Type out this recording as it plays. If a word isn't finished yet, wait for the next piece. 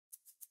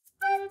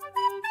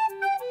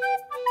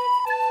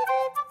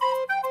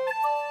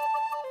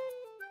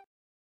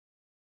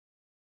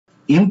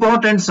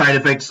Important side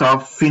effects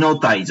of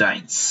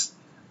phenothiazines.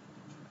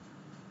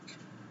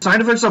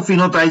 Side effects of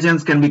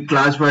phenothiazines can be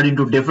classified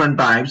into different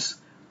types.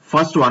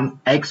 First one,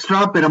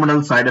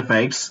 extrapyramidal side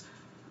effects.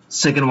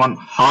 Second one,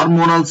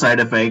 hormonal side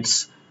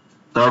effects.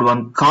 Third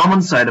one,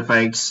 common side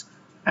effects.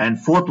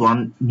 And fourth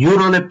one,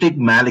 neuroleptic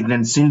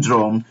malignant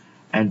syndrome.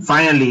 And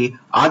finally,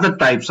 other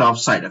types of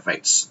side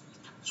effects.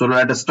 So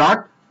let us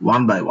start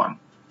one by one.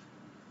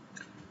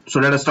 So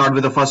let us start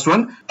with the first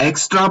one,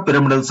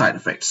 extrapyramidal side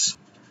effects.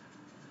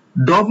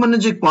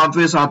 Dopaminergic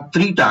pathways are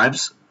three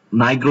types: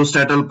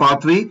 nigrostriatal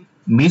pathway,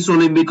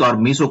 mesolimbic or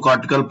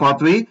mesocortical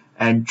pathway,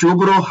 and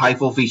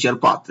tuberohypophyseal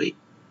pathway.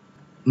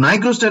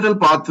 Nigrostriatal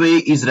pathway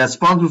is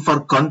responsible for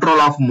control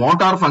of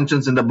motor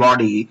functions in the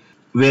body,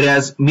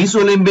 whereas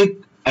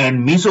mesolimbic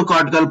and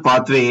mesocortical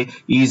pathway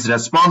is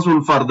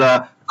responsible for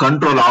the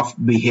control of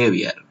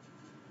behavior.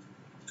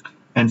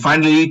 And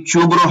finally,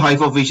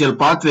 tuberohypophyseal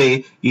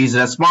pathway is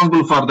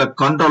responsible for the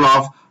control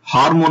of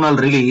hormonal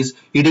release.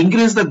 It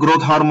increases the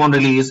growth hormone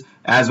release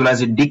as well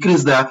as it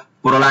decreases the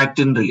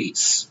prolactin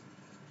release.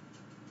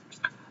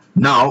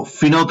 Now,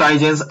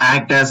 phenothiazines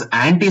act as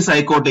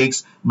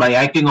antipsychotics by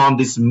acting on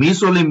this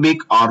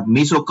mesolimbic or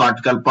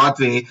mesocortical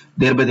pathway,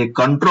 thereby they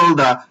control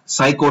the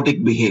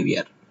psychotic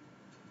behavior.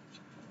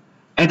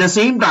 At the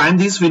same time,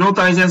 these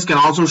phenothiazines can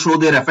also show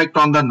their effect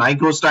on the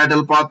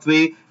nigrostriatal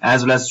pathway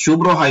as well as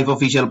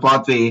tuberohypophyseal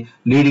pathway,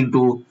 leading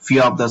to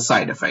few of the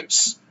side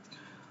effects.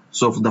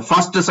 So the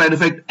first side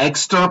effect,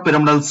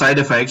 extrapyramidal side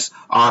effects,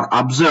 are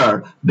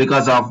observed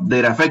because of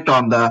their effect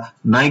on the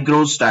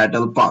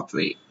nigrostriatal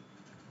pathway.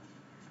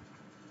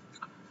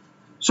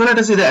 So let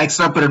us see the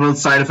extrapyramidal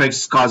side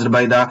effects caused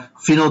by the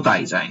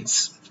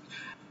phenothiazines.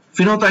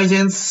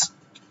 Phenothiazines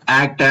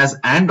act as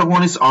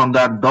antagonists on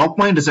the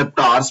dopamine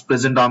receptors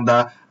present on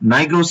the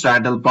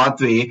nigrostriatal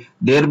pathway,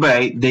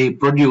 thereby they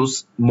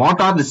produce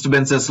motor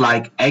disturbances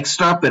like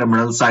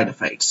extrapyramidal side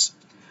effects.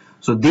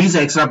 So these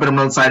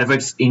extrapyramidal side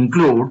effects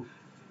include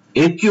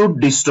acute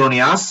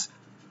dystonias,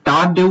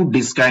 tardive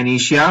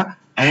dyskinesia,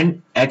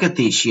 and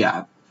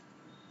akathisia.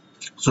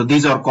 So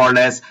these are called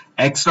as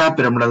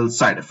extrapyramidal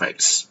side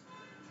effects.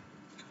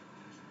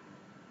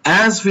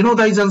 As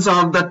phenothiazines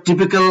are the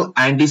typical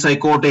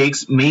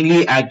antipsychotics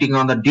mainly acting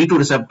on the D2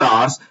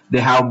 receptors, they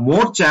have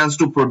more chance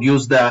to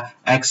produce the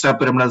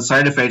extrapyramidal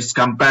side effects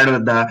compared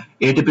with the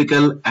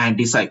atypical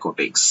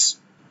antipsychotics.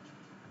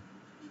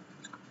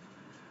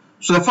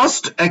 So the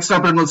first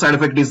extrapyramidal side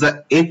effect is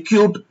the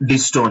acute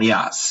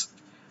dystonias.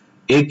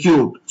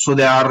 Acute, so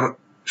they are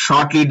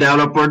shortly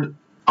developed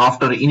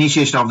after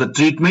initiation of the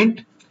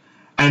treatment.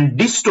 And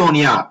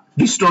dystonia,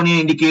 dystonia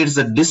indicates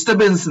the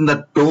disturbance in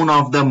the tone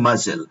of the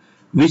muscle,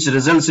 which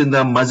results in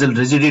the muscle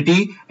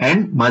rigidity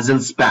and muscle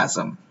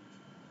spasm.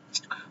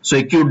 So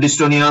acute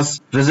dystonias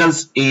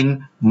results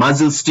in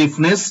muscle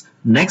stiffness,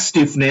 neck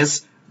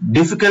stiffness,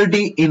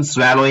 difficulty in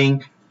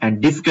swallowing,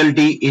 and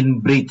difficulty in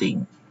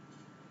breathing.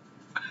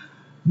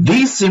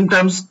 These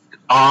symptoms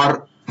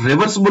are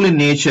reversible in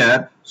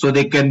nature, so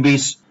they can be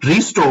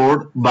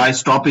restored by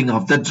stopping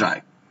of the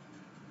drug.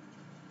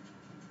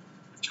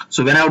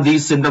 So whenever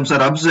these symptoms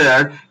are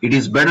observed, it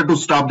is better to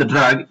stop the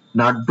drug,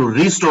 not to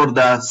restore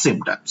the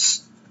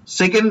symptoms.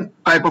 Second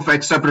type of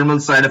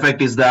extrapyramidal side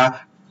effect is the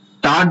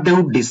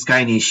tardive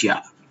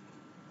dyskinesia.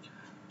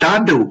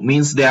 Tardive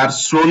means they are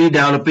slowly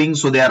developing,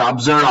 so they are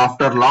observed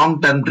after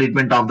long-term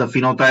treatment of the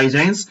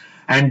phenothiazines.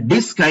 And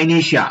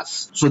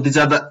dyskinesias, so these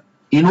are the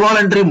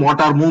involuntary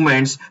motor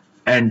movements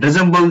and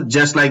resemble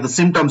just like the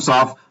symptoms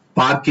of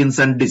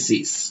Parkinson's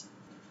disease.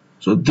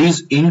 So these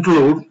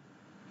include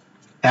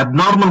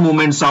abnormal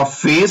movements of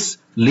face,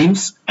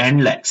 limbs,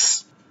 and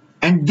legs.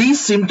 And these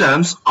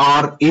symptoms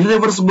are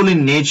irreversible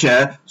in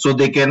nature, so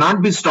they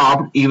cannot be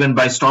stopped even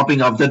by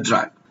stopping of the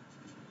drug.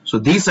 So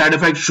these side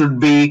effects should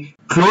be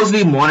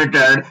closely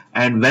monitored,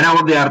 and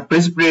whenever they are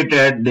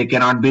precipitated, they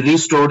cannot be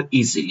restored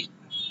easily.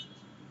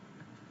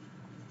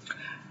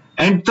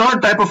 And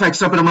third type of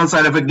extrapyramidal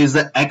side effect is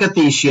the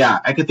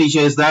akathisia.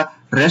 Akathisia is the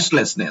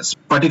restlessness.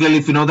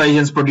 Particularly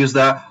phenothiazines produce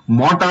the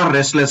motor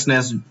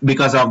restlessness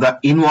because of the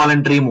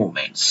involuntary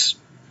movements.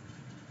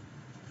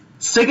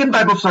 Second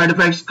type of side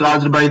effects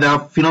caused by the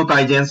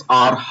phenothiazines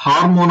are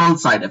hormonal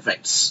side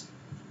effects.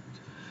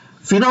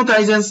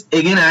 Phenothiazines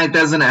again act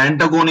as an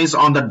antagonist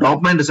on the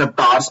dopamine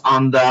receptors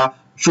on the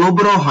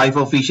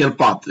tuberohypophyseal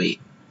pathway.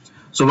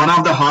 So one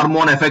of the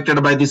hormone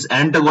affected by this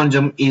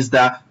antagonism is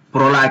the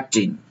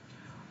prolactin.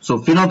 So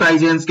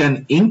phenothiazines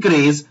can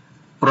increase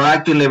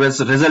prolactin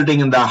levels, resulting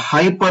in the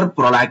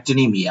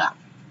hyperprolactinemia.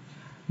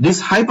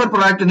 This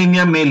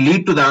hyperprolactinemia may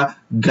lead to the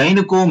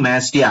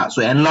gynecomastia,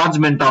 so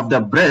enlargement of the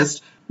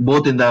breast,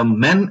 both in the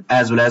men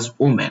as well as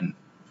women.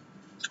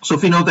 So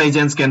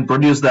phenothiazines can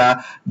produce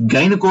the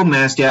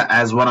gynecomastia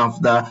as one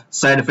of the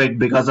side effects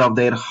because of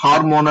their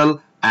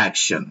hormonal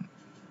action.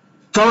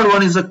 Third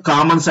one is the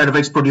common side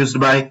effects produced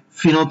by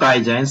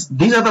phenothiazines.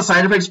 These are the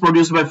side effects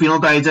produced by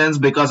phenothiazines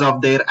because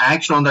of their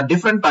action on the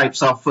different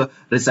types of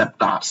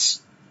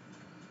receptors.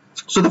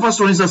 So the first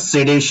one is the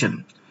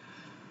sedation.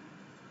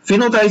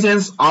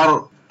 Phenothiazines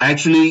are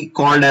actually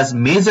called as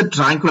major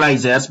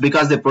tranquilizers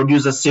because they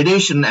produce a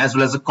sedation as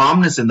well as a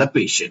calmness in the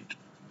patient.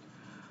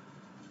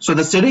 So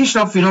the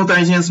sedation of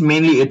phenothiazines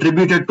mainly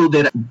attributed to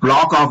their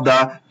block of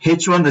the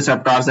H1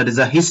 receptors, that is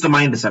the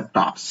histamine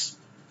receptors.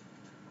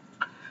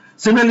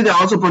 Similarly, they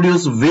also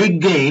produce weight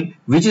gain,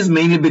 which is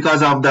mainly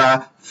because of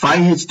the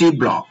 5-HT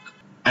block.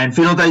 And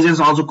phenothiazines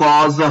also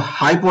cause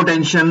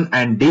hypotension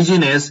and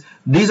dizziness.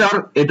 These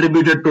are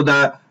attributed to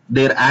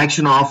their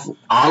action of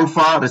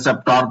alpha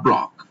receptor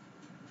block.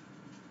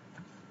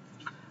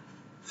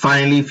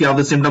 Finally, if you have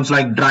the symptoms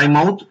like dry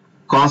mouth,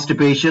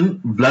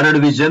 constipation,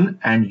 blurred vision,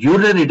 and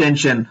urinary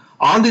retention,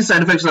 all these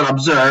side effects are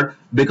observed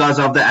because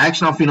of the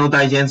action of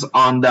phenothiazines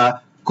on the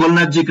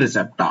cholinergic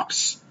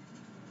receptors.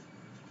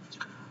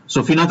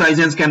 So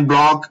phenothiazines can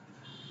block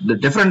the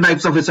different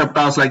types of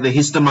receptors like the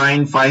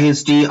histamine,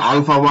 5-HT,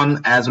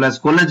 alpha-1 as well as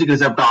cholinergic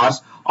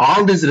receptors,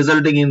 all this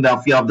resulting in the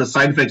few of the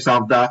side effects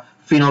of the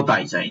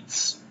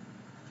phenothiazines.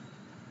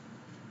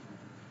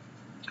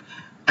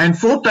 And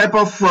fourth type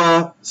of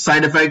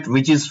side effect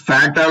which is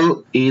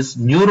fatal is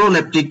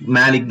neuroleptic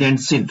malignant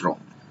syndrome.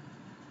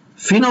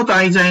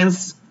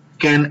 Phenothiazines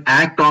can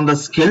act on the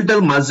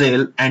skeletal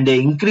muscle and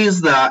they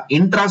increase the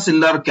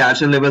intracellular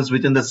calcium levels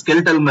within the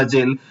skeletal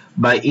muscle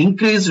by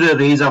increased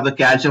release of the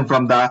calcium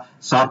from the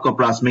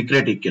sarcoplasmic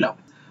reticulum.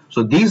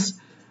 So these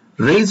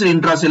raised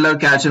intracellular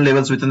calcium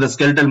levels within the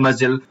skeletal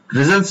muscle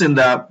results in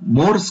the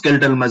more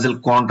skeletal muscle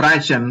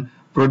contraction,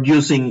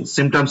 producing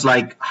symptoms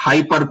like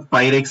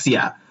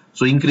hyperpyrexia,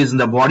 so increase in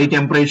the body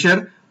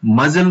temperature,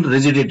 muscle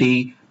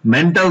rigidity,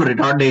 mental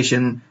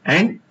retardation,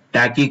 and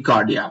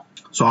tachycardia.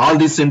 So all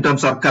these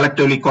symptoms are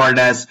collectively called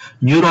as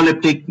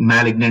neuroleptic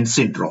malignant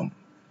syndrome.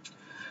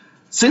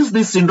 Since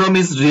this syndrome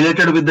is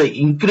related with the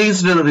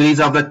increased release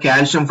of the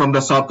calcium from the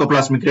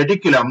sarcoplasmic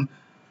reticulum,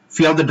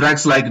 few of the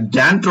drugs like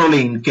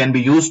dantrolene can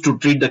be used to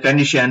treat the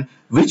condition,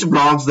 which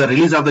blocks the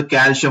release of the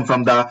calcium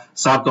from the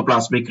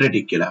sarcoplasmic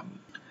reticulum.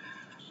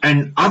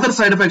 And other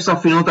side effects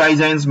of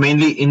phenothiazines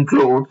mainly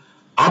include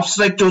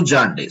obstructive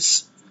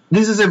jaundice.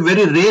 This is a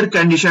very rare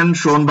condition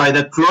shown by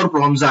the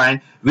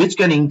chlorpromazine, which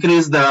can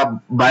increase the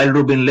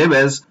bilirubin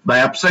levels by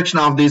obstruction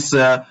of this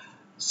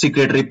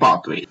secretory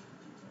pathway.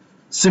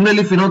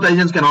 Similarly,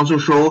 phenothiazines can also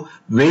show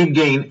weight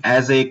gain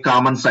as a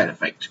common side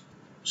effect.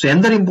 So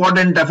another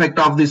important effect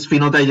of this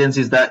phenothiazines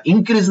is the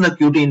increase in the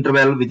QT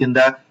interval within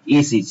the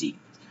ECG.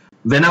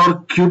 Whenever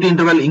QT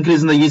interval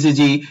increases in the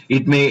ECG,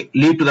 it may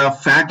lead to the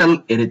fatal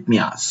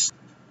arrhythmias.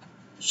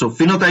 So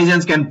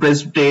phenothiazines can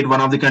precipitate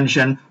one of the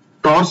condition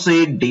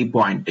torsade de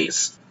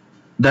pointes.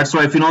 That's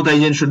why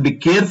phenothiazine should be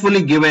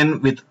carefully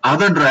given with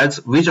other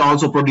drugs which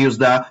also produce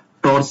the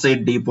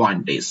torsade de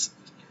pointes.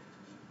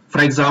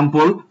 For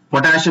example,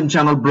 potassium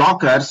channel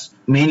blockers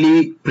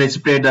mainly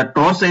precipitate the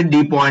torsade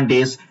de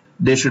pointes.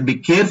 They should be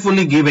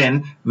carefully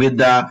given with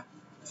the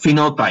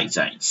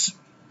phenothiazines.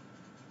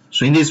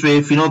 So in this way,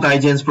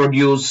 phenothiazines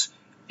produce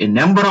a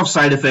number of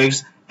side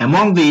effects.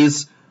 Among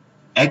these,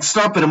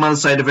 extrapyramidal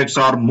side effects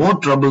are more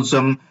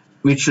troublesome,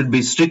 which should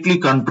be strictly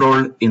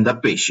controlled in the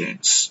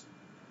patients.